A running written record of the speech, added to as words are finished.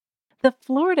The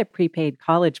Florida Prepaid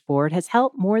College Board has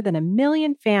helped more than 1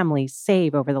 million families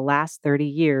save over the last 30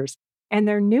 years, and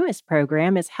their newest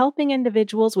program is helping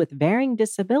individuals with varying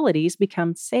disabilities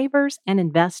become savers and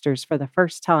investors for the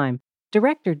first time.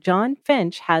 Director John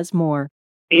Finch has more.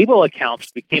 ABLE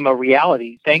accounts became a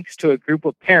reality thanks to a group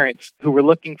of parents who were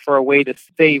looking for a way to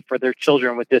save for their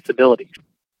children with disabilities.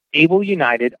 ABLE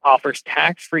United offers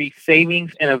tax-free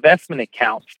savings and investment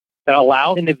accounts that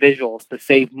allow individuals to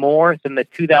save more than the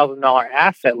 $2,000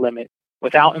 asset limit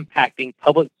without impacting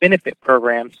public benefit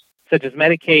programs such as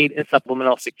Medicaid and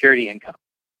Supplemental Security Income.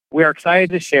 We are excited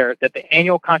to share that the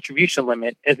annual contribution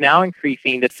limit is now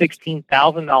increasing to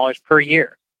 $16,000 per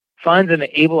year. Funds in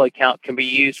the ABLE account can be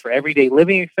used for everyday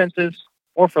living expenses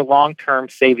or for long-term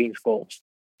savings goals.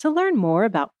 To learn more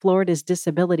about Florida's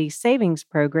Disability Savings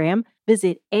Program,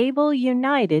 visit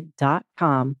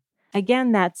ableunited.com.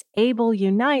 Again, that's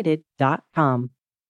ableunited.com.